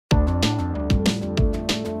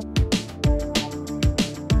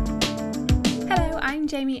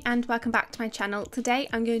Jamie and welcome back to my channel. Today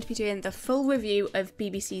I'm going to be doing the full review of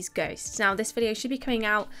BBC's Ghosts. Now this video should be coming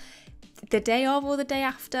out the day of or the day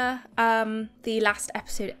after the last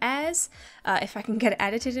episode airs, if I can get it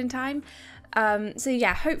edited in time. So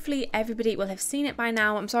yeah, hopefully everybody will have seen it by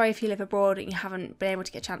now. I'm sorry if you live abroad and you haven't been able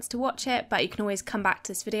to get a chance to watch it, but you can always come back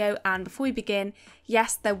to this video. And before we begin,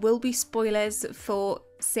 yes, there will be spoilers for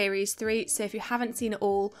series 3, so if you haven't seen it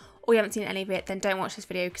all or you haven't seen any of it, then don't watch this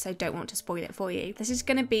video because I don't want to spoil it for you. This is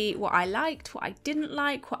going to be what I liked, what I didn't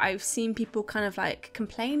like, what I've seen people kind of like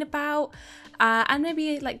complain about, and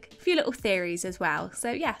maybe like a few little theories as well.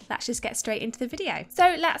 So yeah, let's just get straight into the video.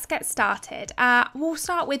 So let's get started. We'll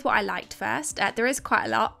start with what I liked first. There is quite a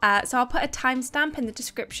lot, so I'll put a timestamp in the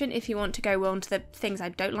description if you want to go on to the things I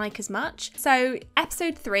don't like as much. So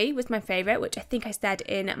episode 3 was my favourite, which I think I said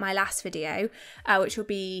in my last video, which will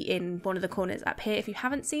be in one of the corners up here if you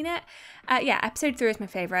haven't seen it. Yeah, episode 3 is my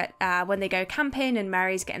favourite, when they go camping and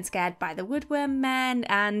Mary's getting scared by the woodworm men,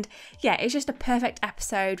 and yeah, it's just a perfect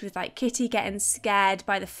episode with like Kitty getting scared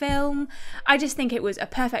by the film. I just think it was a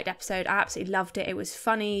perfect episode. I absolutely loved it. It was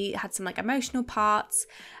funny, it had some like emotional parts,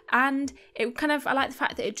 and it kind of, I like the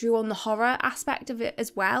fact that it drew on the horror aspect of it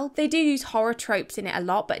as well. They do use horror tropes in it a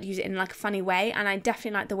lot, but use it in like a funny way, and I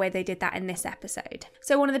definitely like the way they did that in this episode.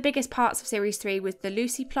 So one of the biggest parts of series 3 was the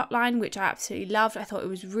Lucy plotline, which I absolutely loved. I thought it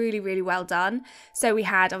was really well done. So we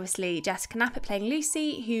had obviously Jessica Knappett playing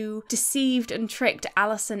Lucy, who deceived and tricked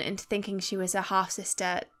Alison into thinking she was a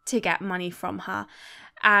half-sister to get money from her.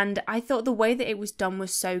 And I thought the way that it was done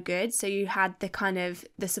was so good. So you had the kind of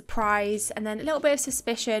the surprise and then a little bit of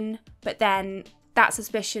suspicion, but then that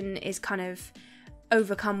suspicion is kind of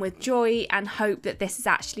overcome with joy and hope that this is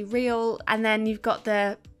actually real. And then you've got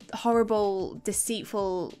the horrible,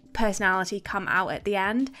 deceitful personality come out at the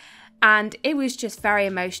end. And it was just very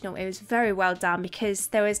emotional. It was very well done because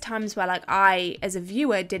there was times where like I, as a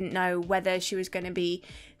viewer, didn't know whether she was going to be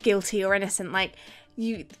guilty or innocent. Like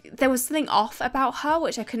there was something off about her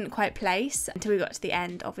which I couldn't quite place until we got to the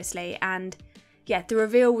end, obviously. And yeah, the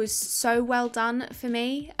reveal was so well done for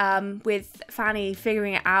me, with Fanny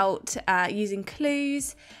figuring it out, using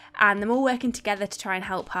clues, and them all working together to try and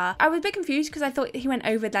help her. I was a bit confused because I thought he went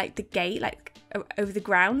over like the gate, like over the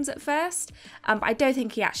grounds at first, but I don't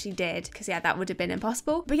think he actually did, because yeah, that would have been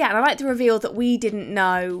impossible. But yeah, and I like the reveal that we didn't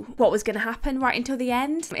know what was going to happen right until the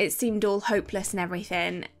end. It seemed all hopeless and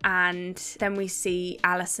everything, and then we see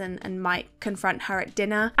Alison and Mike confront her at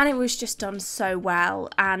dinner, and it was just done so well.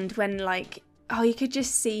 And when like, oh, you could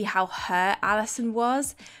just see how hurt Alison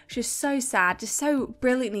was. She was so sad, just so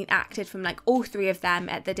brilliantly acted from like all three of them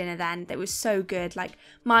at the dinner then. That was so good. Like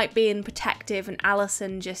Mike being protective and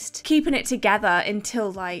Alison just keeping it together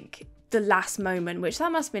until like the last moment, which that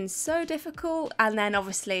must have been so difficult. And then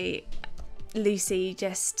obviously Lucy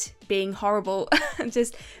just being horrible,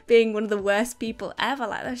 just being one of the worst people ever.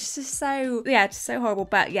 Like that's just so, yeah, just so horrible.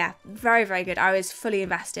 But yeah, very good. I was fully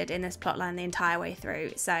invested in this plotline the entire way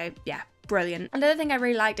through. So yeah, brilliant. Another thing I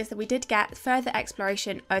really liked is that we did get further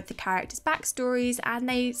exploration of the characters' backstories,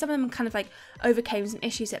 and some of them kind of like overcame some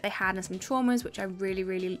issues that they had and some traumas, which I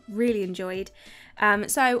really enjoyed.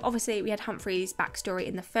 So obviously we had Humphrey's backstory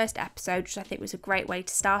in the first episode, which I think was a great way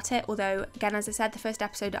to start it. Although again, as I said, the first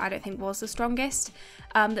episode I don't think was the strongest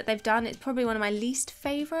that they've done. It's probably one of my least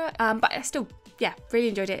favourite, but I still, yeah, really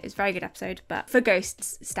enjoyed it. It was a very good episode, but for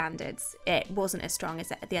Ghosts standards, it wasn't as strong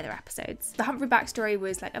as the other episodes. The Humphrey backstory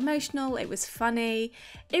was like emotional, it was funny,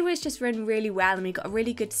 it was just written really well, and we got a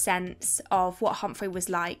really good sense of what Humphrey was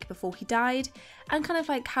like before he died, and kind of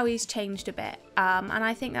like how he's changed a bit, and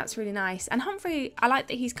I think that's really nice. And Humphrey, I like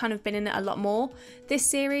that he's kind of been in it a lot more this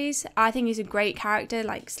series. I think he's a great character,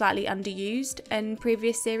 like slightly underused in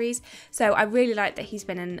previous series, so I really like that he's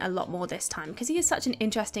been in a lot more this time because he is such an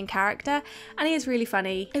interesting character and he is really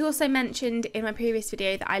funny. I also mentioned in my previous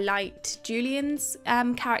video that I liked Julian's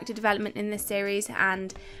character development in this series,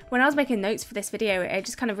 and when I was making notes for this video, it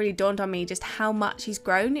just kind of really dawned on me just how much he's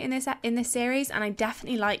grown in this series, and I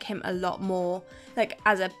definitely like him a lot more, like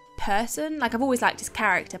as a person. Like I've always liked his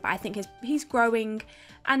character, but I think he's growing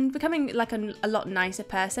and becoming like a lot nicer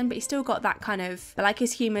person, but he's still got that kind of, but like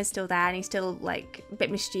his humour's still there, and he's still like a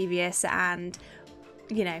bit mischievous and,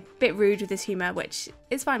 you know, a bit rude with his humour, which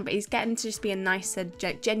is fine, but he's getting to just be a nicer,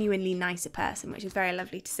 genuinely nicer person, which is very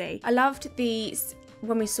lovely to see. I loved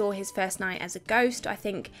when we saw his first night as a ghost. I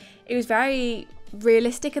think it was very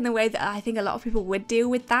realistic in the way that I think a lot of people would deal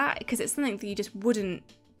with that, because it's something that you just wouldn't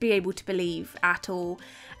be able to believe at all,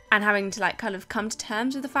 and having to like kind of come to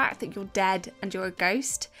terms with the fact that you're dead and you're a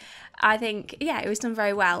ghost. I think, yeah, it was done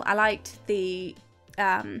very well. I liked the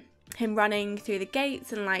him running through the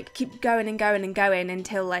gates and like keep going and going and going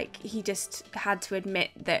until like he just had to admit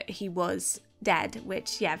that he was dead,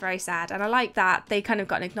 which, yeah, very sad. And I like that they kind of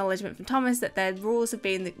got an acknowledgement from Thomas that the rules of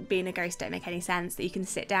being a ghost don't make any sense, that you can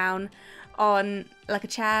sit down on like a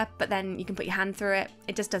chair but then you can put your hand through it.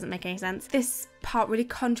 It just doesn't make any sense. This part really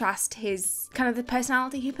contrasts his kind of the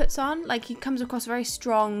personality he puts on. Like, he comes across a very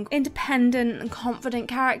strong, independent and confident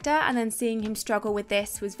character, and then seeing him struggle with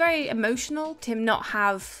this was very emotional. To him not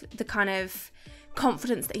have the kind of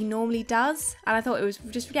confidence that he normally does, and I thought it was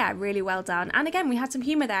just, yeah, really well done. And again, we had some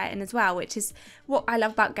humour there in as well, which is what I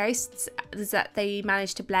love about Ghosts, is that they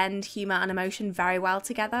managed to blend humour and emotion very well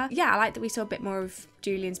together. Yeah, I like that we saw a bit more of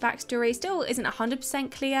Julian's backstory. Still isn't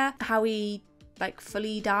 100% clear how he like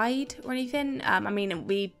fully died or anything. I mean,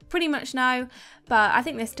 we pretty much know, but I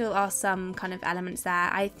think there still are some kind of elements there.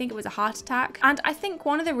 I think it was a heart attack, and I think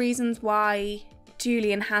one of the reasons why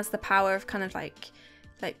Julian has the power of kind of like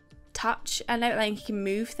touch and like he can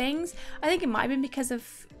move things, I think it might have been because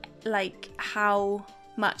of like how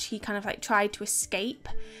much he kind of like tried to escape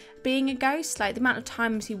being a ghost. Like the amount of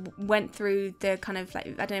times he went through the kind of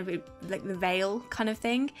like, I don't know if it, like the veil kind of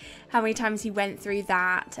thing, how many times he went through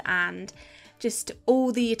that, and just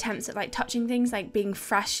all the attempts at like touching things, like being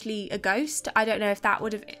freshly a ghost. I don't know if that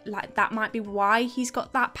would have, like, that might be why he's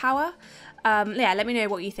got that power. Yeah, let me know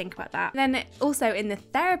what you think about that. Then also in the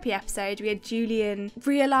therapy episode, we had Julian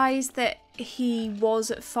realise that he was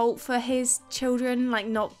at fault for his children, like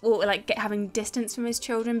not, or like having distance from his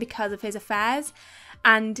children because of his affairs.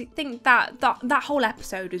 And I think that whole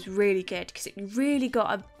episode was really good because it really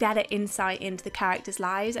got a better insight into the characters'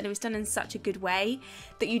 lives, and it was done in such a good way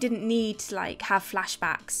that you didn't need to like have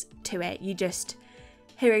flashbacks to it. You just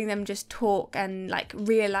hearing them just talk and like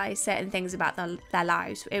realise certain things about their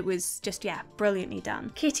lives. It was just, yeah, brilliantly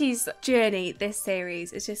done. Kitty's journey this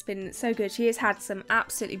series has just been so good. She has had some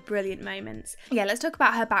absolutely brilliant moments. Yeah, let's talk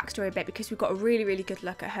about her backstory a bit because we've got a really, really good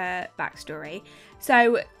look at her backstory.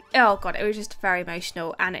 So, oh god, it was just very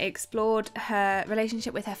emotional, and it explored her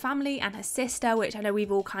relationship with her family and her sister, which I know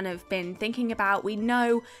we've all kind of been thinking about. We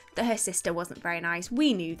know that her sister wasn't very nice.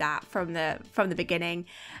 We knew that from the beginning,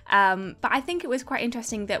 but I think it was quite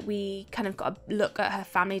interesting that we kind of got a look at her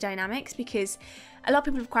family dynamics, because a lot of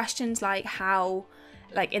people have questions like how,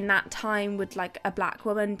 like in that time, would like a black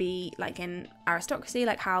woman be like in aristocracy?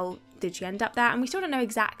 Like how did she end up there? And we still don't know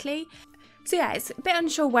exactly. So yeah, it's a bit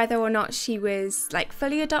unsure whether or not she was like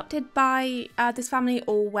fully adopted by this family,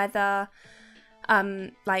 or whether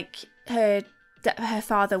like her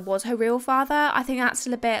father was her real father. I think that's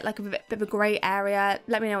still a bit of a grey area.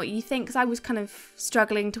 Let me know what you think, because I was kind of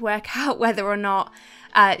struggling to work out whether or not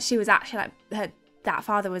she was actually like that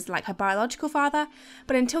father was like her biological father.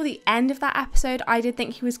 But until the end of that episode, I did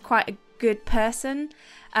think he was quite a good person,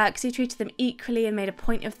 because he treated them equally and made a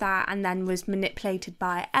point of that, and then was manipulated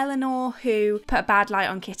by Eleanor, who put a bad light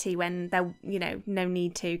on Kitty when there, you know, no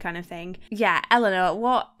need to, kind of thing. Yeah, Eleanor,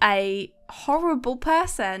 what a horrible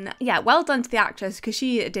person. Yeah, well done to the actress, because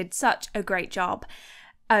she did such a great job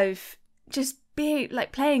of just being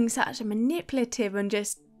like playing such a manipulative and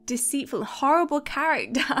just deceitful, horrible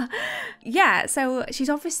character. Yeah, so she's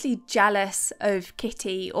obviously jealous of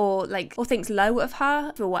Kitty, or thinks low of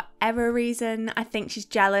her for whatever reason. I think she's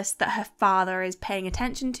jealous that her father is paying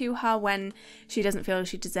attention to her when she doesn't feel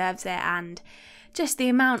she deserves it, and just the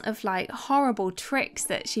amount of like horrible tricks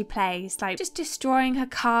that she plays, like just destroying her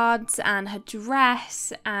cards and her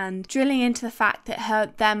dress and drilling into the fact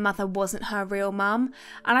that their mother wasn't her real mum.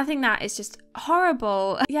 And I think that is just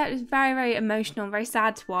horrible. Yeah, it was very, very emotional and very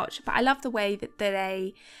sad to watch, but I love the way that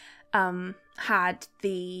they had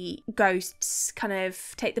the ghosts kind of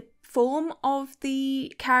take the form of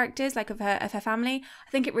the characters, like of her family.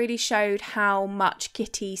 I think it really showed how much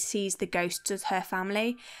Kitty sees the ghosts as her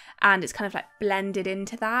family, and it's kind of like blended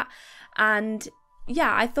into that. And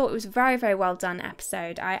yeah, I thought it was a very, very well done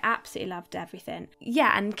episode. I absolutely loved everything.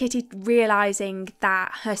 Yeah, and Kitty realising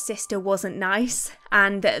that her sister wasn't nice,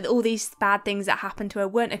 and that all these bad things that happened to her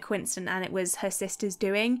weren't a coincidence, and it was her sister's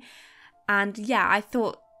doing. And yeah, I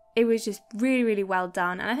thought it was just really, really well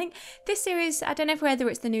done. And I think this series, I don't know whether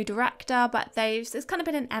it's the new director, but there's kind of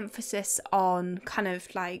been an emphasis on kind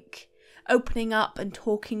of like opening up and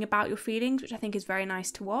talking about your feelings, which I think is very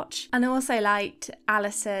nice to watch. And I also liked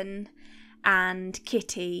Alison and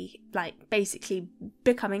Kitty like basically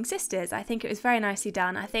becoming sisters. I think it was very nicely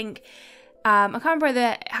done. I think I can't remember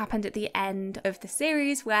whether it happened at the end of the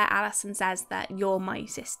series where Alison says that you're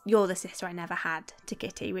the sister I never had to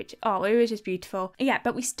Kitty, which, oh, it was just beautiful. Yeah,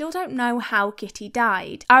 but we still don't know how Kitty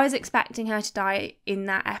died. I was expecting her to die in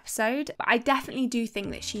that episode, but I definitely do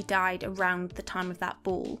think that she died around the time of that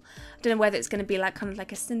ball. I don't know whether it's going to be like kind of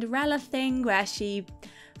like a Cinderella thing where she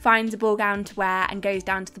finds a ball gown to wear and goes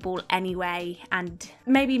down to the ball anyway, and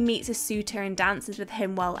maybe meets a suitor and dances with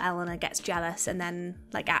him while Eleanor gets jealous and then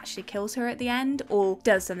like actually kills her at the end, or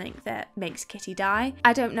does something that makes Kitty die.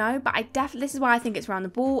 I don't know, but this is why I think it's around the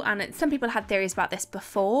ball, and some people had theories about this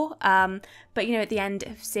before, but you know, at the end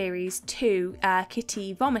of series 2,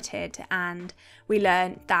 Kitty vomited, and we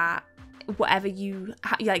learned that whatever you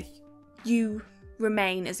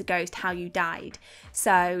remain as a ghost how you died.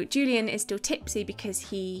 So Julian is still tipsy because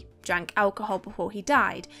he drank alcohol before he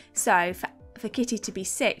died. So for Kitty to be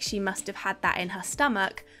sick, she must have had that in her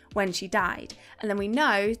stomach when she died. And then we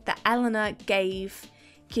know that Eleanor gave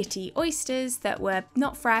Kitty oysters that were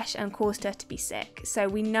not fresh and caused her to be sick. So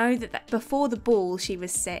we know that before the ball she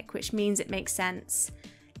was sick, which means it makes sense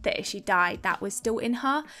that if she died, that was still in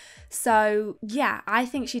her. So yeah, I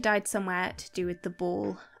think she died somewhere to do with the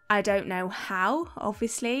ball. I don't know how,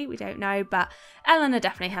 obviously, we don't know, but Eleanor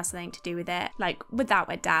definitely has something to do with it, like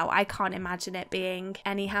without a doubt. I can't imagine it being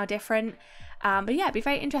anyhow different. But yeah, it'd be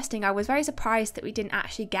very interesting. I was very surprised that we didn't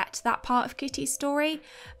actually get to that part of Kitty's story,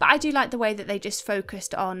 but I do like the way that they just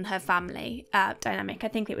focused on her family dynamic. I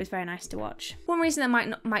think it was very nice to watch. One reason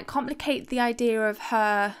that might complicate the idea of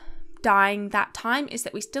her dying that time is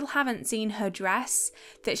that we still haven't seen her dress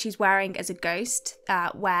that she's wearing as a ghost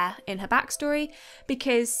wear in her backstory,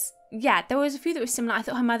 because yeah, there was a few that were similar. I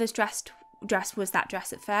thought her mother's dress was that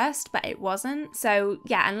dress at first, but it wasn't. So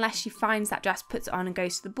yeah, unless she finds that dress, puts it on and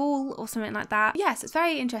goes to the ball or something like that. Yes, it's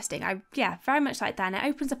very interesting. I very much like that, and it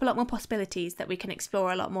opens up a lot more possibilities that we can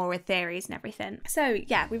explore a lot more with theories and everything. So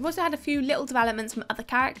yeah, we've also had a few little developments from other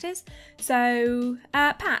characters. So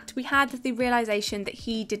Pat, we had the realisation that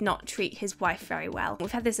he did not treat his wife very well.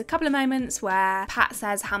 We've had this a couple of moments where Pat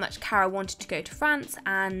says how much Carol wanted to go to France,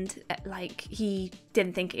 and like he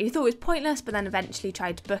thought it was pointless, but then eventually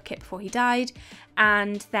tried to book it before he died.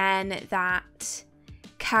 And then that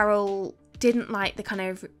Carol didn't like the kind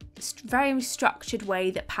of very structured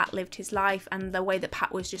way that Pat lived his life, and the way that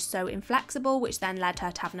Pat was just so inflexible, which then led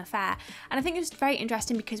her to have an affair. And I think it was very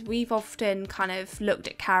interesting because we've often kind of looked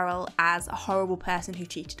at Carol as a horrible person who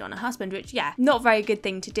cheated on her husband, which, yeah, not a very good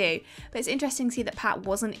thing to do. But it's interesting to see that Pat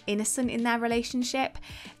wasn't innocent in their relationship,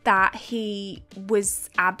 that he was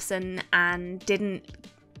absent and didn't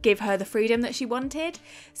give her the freedom that she wanted.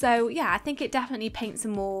 So yeah, I think it definitely paints a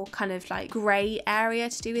more kind of like grey area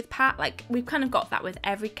to do with Pat. Like we've kind of got that with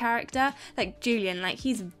every character. Like Julian, like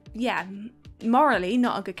he's, yeah, morally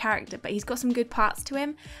not a good character, but he's got some good parts to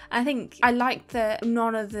him. I think I like that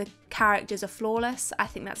none of the characters are flawless. I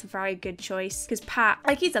think that's a very good choice, because Pat,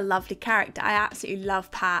 like, he's a lovely character. I absolutely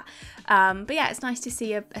love Pat. But yeah, it's nice to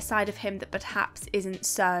see a side of him that perhaps isn't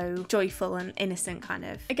so joyful and innocent kind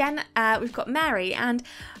of. Again, we've got Mary, and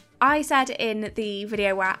I said in the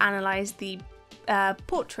video where I analysed the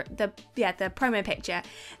portrait, the promo picture,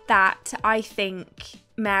 that I think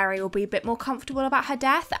Mary will be a bit more comfortable about her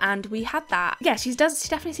death, and we had that. Yeah, she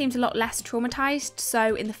definitely seems a lot less traumatised.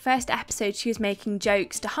 So in the first episode, she was making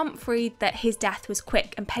jokes to Humphry that his death was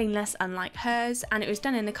quick and painless, unlike hers, and it was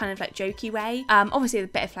done in a kind of like jokey way. Obviously a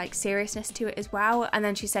bit of like seriousness to it as well. And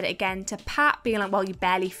then she said it again to Pat, being like, well, you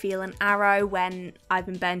barely feel an arrow when I've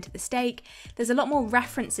been burned to the stake. There's a lot more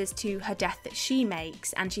references to her death that she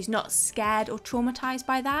makes, and she's not scared or traumatised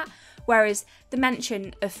by that. Whereas the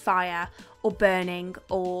mention of fire or burning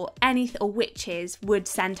or anything or witches would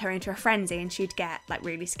send her into a frenzy, and she'd get like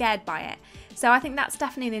really scared by it. So I think that's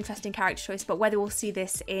definitely an interesting character choice, but whether we'll see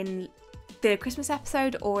this in the Christmas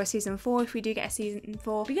episode or a season 4, if we do get a season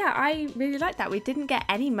 4. But yeah, I really like that. We didn't get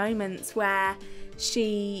any moments where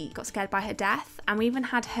she got scared by her death, and we even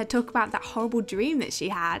had her talk about that horrible dream that she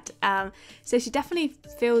had. So she definitely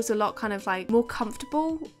feels a lot kind of like more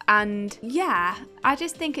comfortable, and yeah, I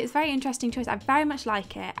just think it's a very interesting choice. I very much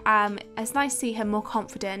like it. It's nice to see her more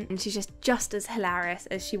confident, and she's just as hilarious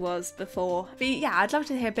as she was before. But yeah, I'd love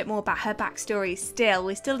to hear a bit more about her backstory still.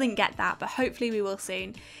 We still didn't get that, but hopefully we will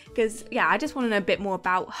soon. Because yeah, I just want to know a bit more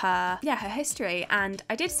about her history. And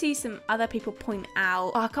I did see some other people point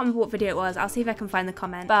out, I can't remember what video it was, I'll see if I can find the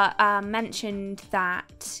comment, but mentioned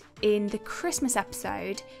that in the Christmas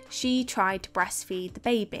episode, she tried to breastfeed the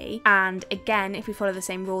baby. And again, if we follow the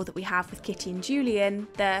same rule that we have with Kitty and Julian,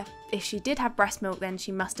 if she did have breast milk, then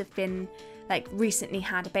she must have been like recently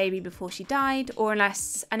had a baby before she died, or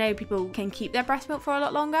unless, I know people can keep their breast milk for a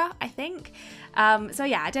lot longer, I think. So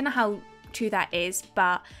yeah, I don't know how true that is,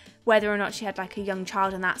 but whether or not she had like a young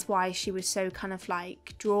child and that's why she was so kind of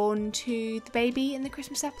like drawn to the baby in the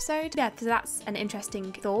Christmas episode. Yeah, so that's an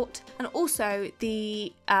interesting thought. And also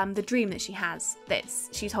the dream that she has, that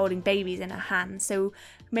she's holding babies in her hands. So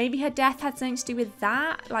maybe her death had something to do with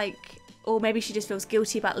that, like, or maybe she just feels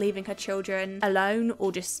guilty about leaving her children alone,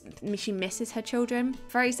 or just she misses her children.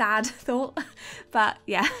 Very sad thought, but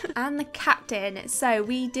yeah. And the captain. So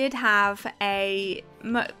we did have a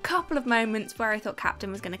couple of moments where I thought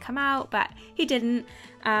Captain was going to come out, but he didn't.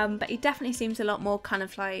 But he definitely seems a lot more kind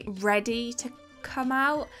of like ready to come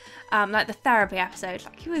out. Like the therapy episode,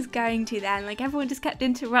 like he was going to then, like everyone just kept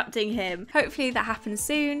interrupting him. Hopefully that happens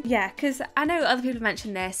soon. Yeah, because I know other people have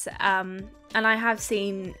mentioned this, and I have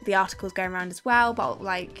seen the articles going around as well, but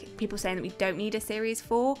like people saying that we don't need a series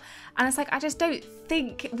 4, and it's like, I just don't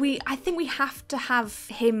think I think we have to have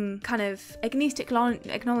him kind of, it needs to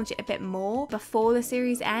acknowledge it a bit more before the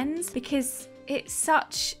series ends, because it's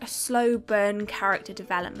such a slow burn character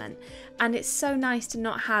development, and it's so nice to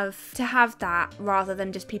not have that, rather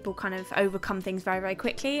than just people kind of overcome things very, very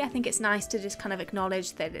quickly. I think it's nice to just kind of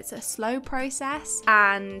acknowledge that it's a slow process.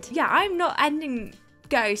 And yeah, I'm not ending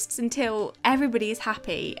Ghosts until everybody is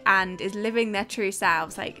happy and is living their true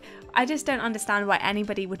selves. Like, I just don't understand why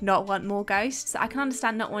anybody would not want more Ghosts. I can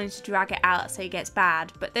understand not wanting to drag it out so it gets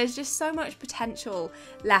bad, but there's just so much potential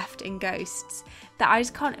left in Ghosts that I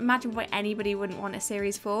just can't imagine why anybody wouldn't want a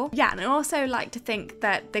series 4. Yeah, and I also like to think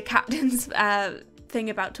that the captain's thing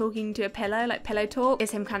about talking to a pillow, like pillow talk,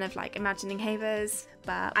 is him kind of like imagining Havers,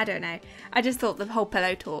 but I don't know. I just thought the whole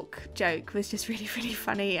pillow talk joke was just really, really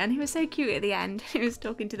funny, and he was so cute at the end. He was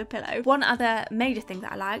talking to the pillow. One other major thing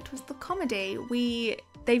that I liked was the comedy.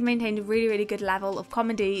 They've maintained a really, really good level of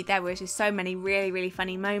comedy. There was just so many really, really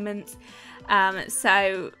funny moments.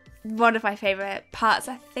 So one of my favourite parts,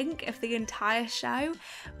 I think, of the entire show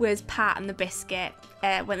was Pat and the Biscuit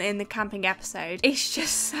when in the camping episode. It's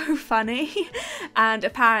just so funny, and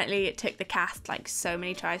apparently it took the cast like so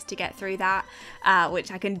many tries to get through that,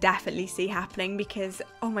 which I can definitely see happening, because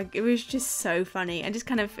it was just so funny, and just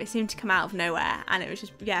kind of, it seemed to come out of nowhere, and it was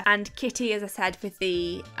just, yeah. And Kitty, as I said, with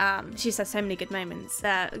the she just has so many good moments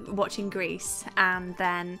watching Grease, and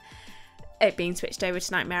then it being switched over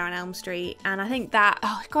to Nightmare on Elm Street, and I think that,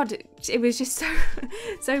 oh god, it was just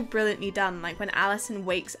so brilliantly done. Like when Alison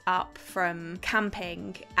wakes up from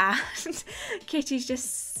camping and Kitty's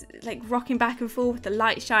just like rocking back and forth with the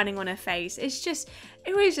light shining on her face. It was just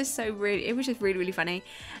really, really funny.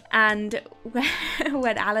 And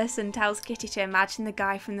when Alison tells Kitty to imagine the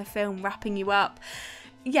guy from the film wrapping you up,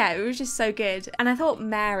 yeah, it was just so good. And I thought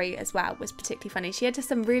Mary as well was particularly funny. She had just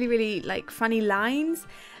some really, really like funny lines.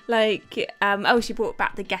 Like, she brought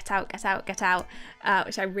back the get out,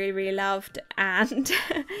 which I really, really loved. And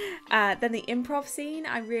then the improv scene,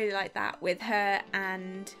 I really liked that, with her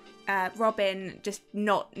and Robin just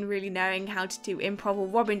not really knowing how to do improv, or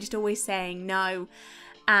Robin just always saying no.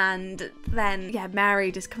 And then, yeah,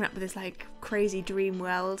 Mary just coming up with this like crazy dream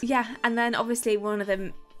world. Yeah, and then obviously one of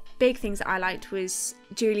the big things that I liked was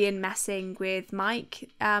Julian messing with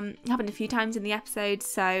Mike. Happened a few times in the episode.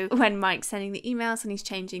 So when Mike's sending the emails and he's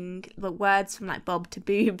changing the words from like Bob to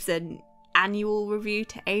boobs and annual review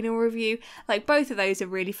to anal review, like both of those are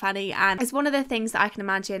really funny, and it's one of the things that I can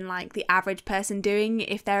imagine like the average person doing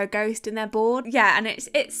if they're a ghost and they're bored. Yeah, and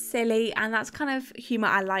it's silly, and that's kind of humour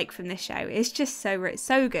I like from this show. It's just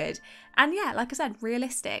so good. And yeah, like I said,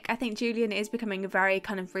 realistic. I think Julian is becoming a very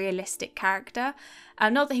kind of realistic character.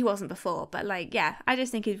 Not that he wasn't before, but like, yeah, I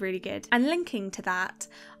just think he's really good. And linking to that,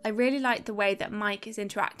 I really like the way that Mike is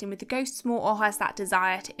interacting with the ghosts more, or has that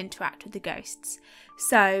desire to interact with the ghosts.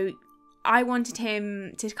 So I wanted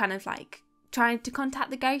him to kind of like try to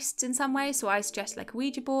contact the ghosts in some way, so I suggested like a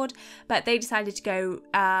Ouija board, but they decided to go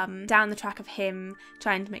down the track of him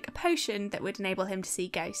trying to make a potion that would enable him to see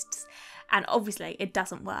ghosts. And obviously it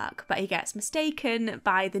doesn't work, but he gets mistaken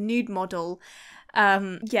by the nude model.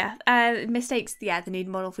 Mistakes the nude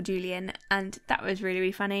model for Julian, and that was really,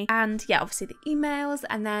 really funny. And yeah, obviously the emails,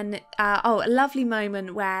 and then a lovely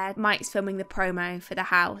moment where Mike's filming the promo for the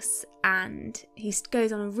house, and he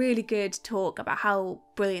goes on a really good talk about how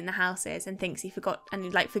brilliant the house is, and thinks he forgot, and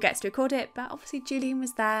he forgets to record it, but obviously Julian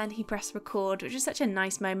was there and he pressed record, which is such a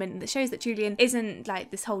nice moment that shows that Julian isn't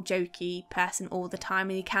like this whole jokey person all the time,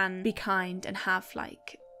 and he can be kind and have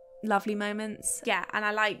like lovely moments. Yeah, and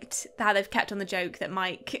I liked how they've kept on the joke that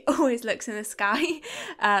Mike always looks in the sky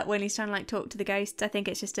when he's trying to like talk to the ghosts. I think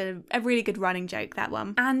it's just a really good running joke, that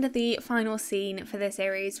one. And the final scene for this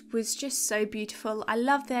series was just so beautiful. I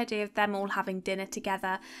love the idea of them all having dinner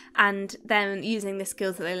together, and then using the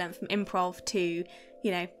skills that they learned from improv to,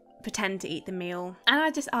 you know, pretend to eat the meal. And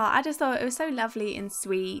I just thought it was so lovely and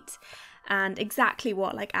sweet, and exactly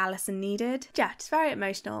what like Alison needed. Yeah, just very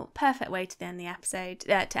emotional. Perfect way to end the episode,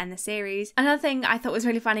 to end the series. Another thing I thought was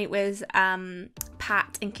really funny was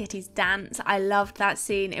Pat and Kitty's dance. I loved that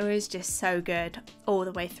scene. It was just so good all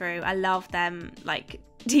the way through. I loved them like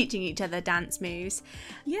teaching each other dance moves.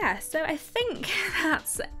 Yeah, so I think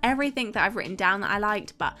that's everything that I've written down that I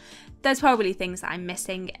liked, but there's probably things that I'm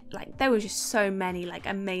missing. Like, there were just so many like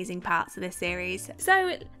amazing parts of this series.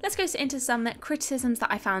 So let's go into some criticisms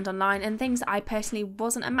that I found online and things that I personally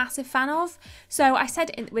wasn't a massive fan of. So I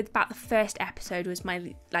said with about the first episode was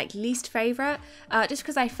my like least favourite, just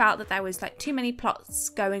because I felt that there was like too many plots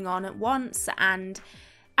going on at once, and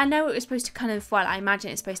I know it was supposed to kind of, well, I imagine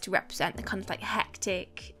it's supposed to represent the kind of like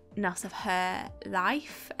hecticness of her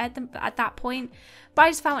life at that point, but I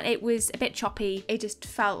just found it was a bit choppy. It just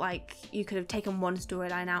felt like you could have taken one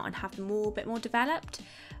storyline out and have them all a bit more developed,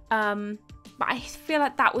 but I feel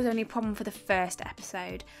like that was only a problem for the first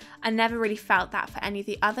episode. I never really felt that for any of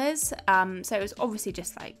the others, so it was obviously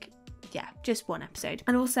just like, yeah, just one episode.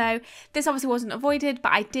 And also, this obviously wasn't avoided,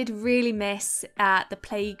 but I did really miss the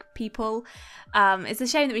plague people. It's a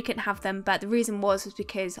shame that we couldn't have them, but the reason was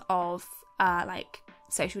because of like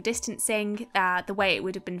social distancing. The way it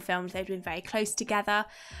would have been filmed, they'd been very close together,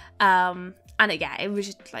 and yeah, it was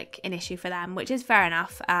just like an issue for them, which is fair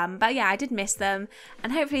enough. But yeah, I did miss them,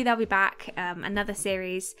 and hopefully they'll be back another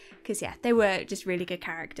series, because yeah, they were just really good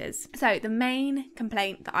characters. So the main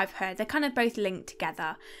complaint that I've heard, they're kind of both linked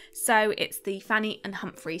together. So it's the Fanny and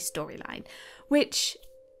Humphry storyline, which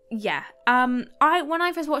yeah, when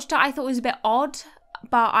I first watched it, I thought it was a bit odd,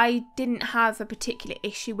 but I didn't have a particular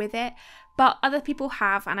issue with it. But other people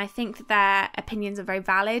have, and I think that their opinions are very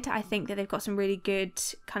valid. I think that they've got some really good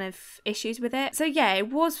kind of issues with it. So yeah, it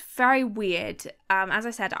was very weird. As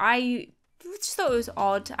I said, I just thought it was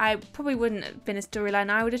odd. I probably wouldn't have been a storyline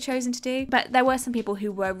I would have chosen to do, but there were some people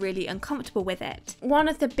who were really uncomfortable with it. One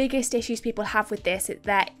of the biggest issues people have with this is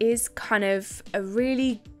there is kind of a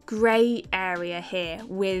really grey area here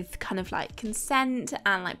with kind of like consent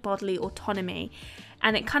and like bodily autonomy.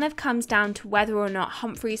 And it kind of comes down to whether or not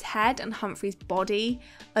Humphry's head and Humphry's body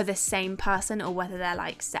are the same person, or whether they're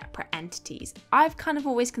like separate entities. I've kind of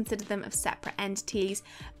always considered them as separate entities,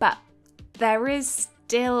 but there is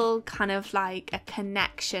still kind of like a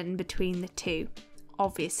connection between the two,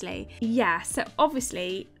 obviously. Yeah, so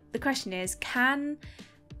obviously the question is, can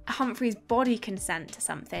Humphry's body consent to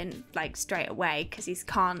something like straight away, because he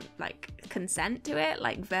can't like consent to it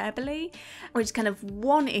like verbally, which is kind of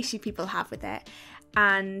one issue people have with it.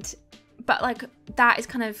 But like that is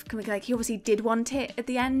kind of like, he obviously did want it at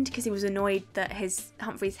the end because he was annoyed that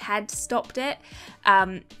Humphry's head stopped it.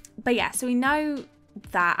 But yeah, so we know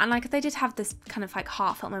that, and like they did have this kind of like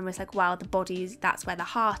heartfelt moment, it's like, well, the body's, that's where the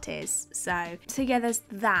heart is. So yeah, there's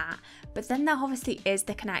that. But then there obviously is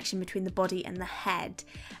the connection between the body and the head.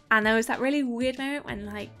 And there was that really weird moment when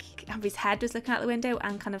like Humphry's head was looking out the window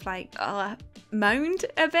and kind of like moaned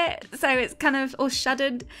a bit. So it's kind of all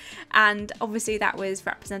shuddered. And obviously that was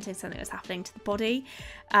representing something that was happening to the body.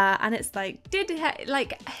 And it's like,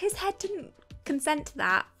 his head didn't consent to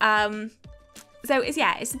that. So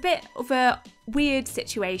it's a bit of a weird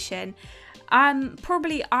situation.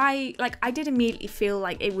 I did immediately feel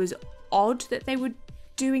like it was odd that they were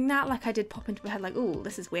doing that. Like I did pop into my head like, oh,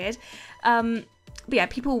 this is weird. But yeah,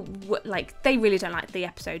 people they really don't like the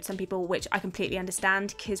episode. Some people, which I completely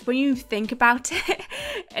understand, because when you think about it,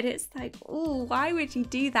 and it's like, oh, why would you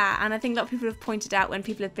do that? And I think a lot of people have pointed out, when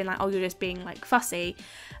people have been like, oh, you're just being like fussy.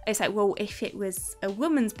 It's like, well, if it was a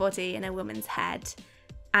woman's body and a woman's head,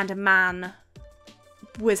 and a man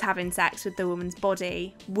was having sex with the woman's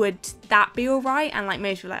body, would that be alright? And like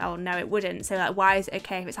most people are like, oh no, it wouldn't. So like, why is it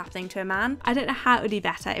okay if it's happening to a man? I don't know how it would be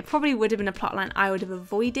better. It probably would have been a plotline I would have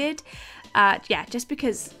avoided. Just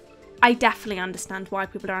because I definitely understand why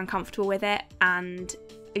people are uncomfortable with it. And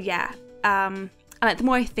yeah, like the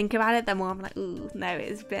more I think about it, the more I'm like, ooh, no,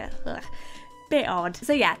 it's a bit odd.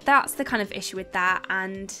 So yeah, that's the kind of issue with that.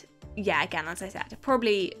 And yeah, again, as I said,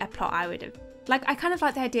 probably a plot I would have, like, I kind of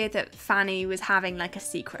like the idea that Fanny was having like a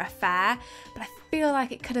secret affair, but I feel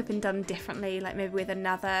like it could have been done differently, like maybe with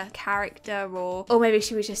another character, or maybe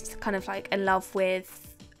she was just kind of like in love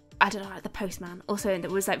with, I don't know, like the postman or something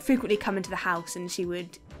that was like frequently coming to the house and she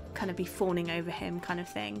would kind of be fawning over him, kind of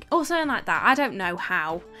thing. Or something like that. I don't know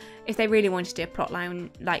how, if they really wanted to do a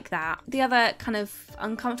plotline like that. The other kind of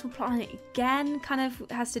uncomfortable plotline, again, kind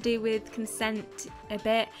of has to do with consent a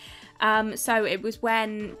bit. So it was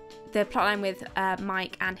when the plotline with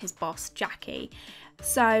Mike and his boss Jackie.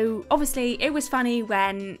 So obviously it was funny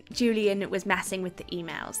when Julian was messing with the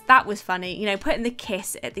emails. That was funny, you know, putting the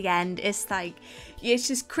kiss at the end. It's like, it's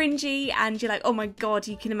just cringy, and you're like, oh my god,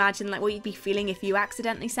 you can imagine like what you'd be feeling if you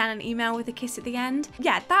accidentally sent an email with a kiss at the end.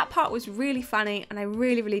 Yeah, that part was really funny and I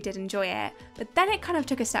really did enjoy it. But then it kind of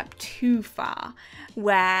took a step too far,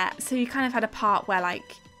 so you kind of had a part where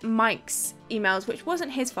like Mike's emails, which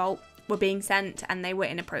wasn't his fault, were being sent and they were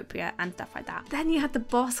inappropriate and stuff like that. Then you had the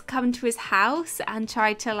boss come to his house and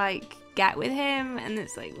try to like get with him, and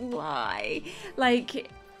it's like, why?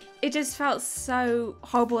 Like, it just felt so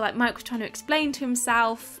horrible. Like Mike was trying to explain to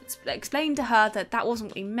himself, explain to her that that wasn't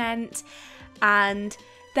what he meant, and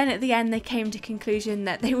then at the end they came to conclusion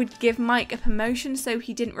that they would give Mike a promotion so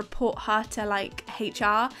he didn't report her to like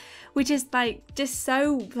HR, which is like just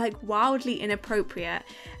so like wildly inappropriate.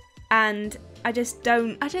 And I just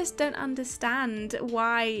don't understand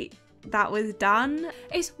why that was done.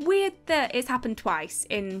 It's weird that it's happened twice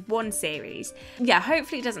in one series. Yeah,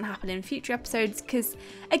 hopefully it doesn't happen in future episodes, because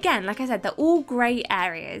again, like I said, they're all grey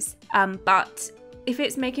areas, but if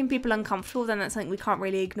it's making people uncomfortable, then that's something we can't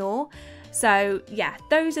really ignore. So yeah,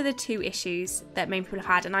 those are the two issues that many people have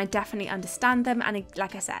had, and I definitely understand them, and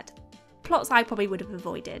like I said, plots I probably would have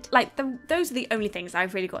avoided. Like, those are the only things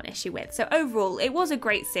I've really got an issue with. So overall, it was a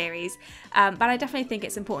great series, but I definitely think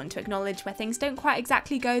it's important to acknowledge where things don't quite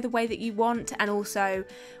exactly go the way that you want, and also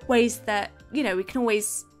ways that, you know, we can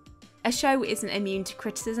always... A show isn't immune to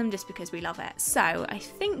criticism just because we love it. So I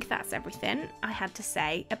think that's everything I had to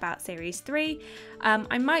say about Series 3.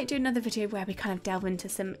 I might do another video where we kind of delve into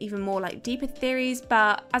some even more like deeper theories,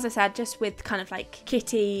 but as I said, just with kind of like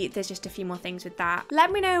Kitty, there's just a few more things with that.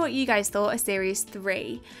 Let me know what you guys thought of Series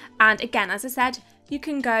 3. And again, as I said, you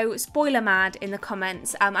can go spoiler mad in the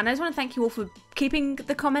comments, and I just want to thank you all for keeping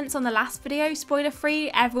the comments on the last video spoiler free.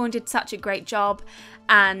 Everyone did such a great job,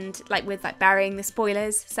 and like with like burying the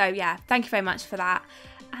spoilers, so yeah, thank you very much for that.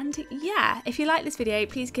 And yeah, if you like this video,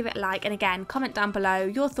 please give it a like, and again, comment down below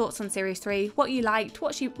your thoughts on Series 3, what you liked,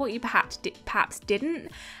 what you perhaps didn't.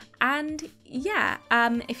 And yeah,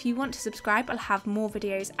 if you want to subscribe, I'll have more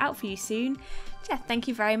videos out for you soon. Yeah, thank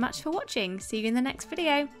you very much for watching. See you in the next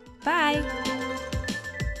video. Bye.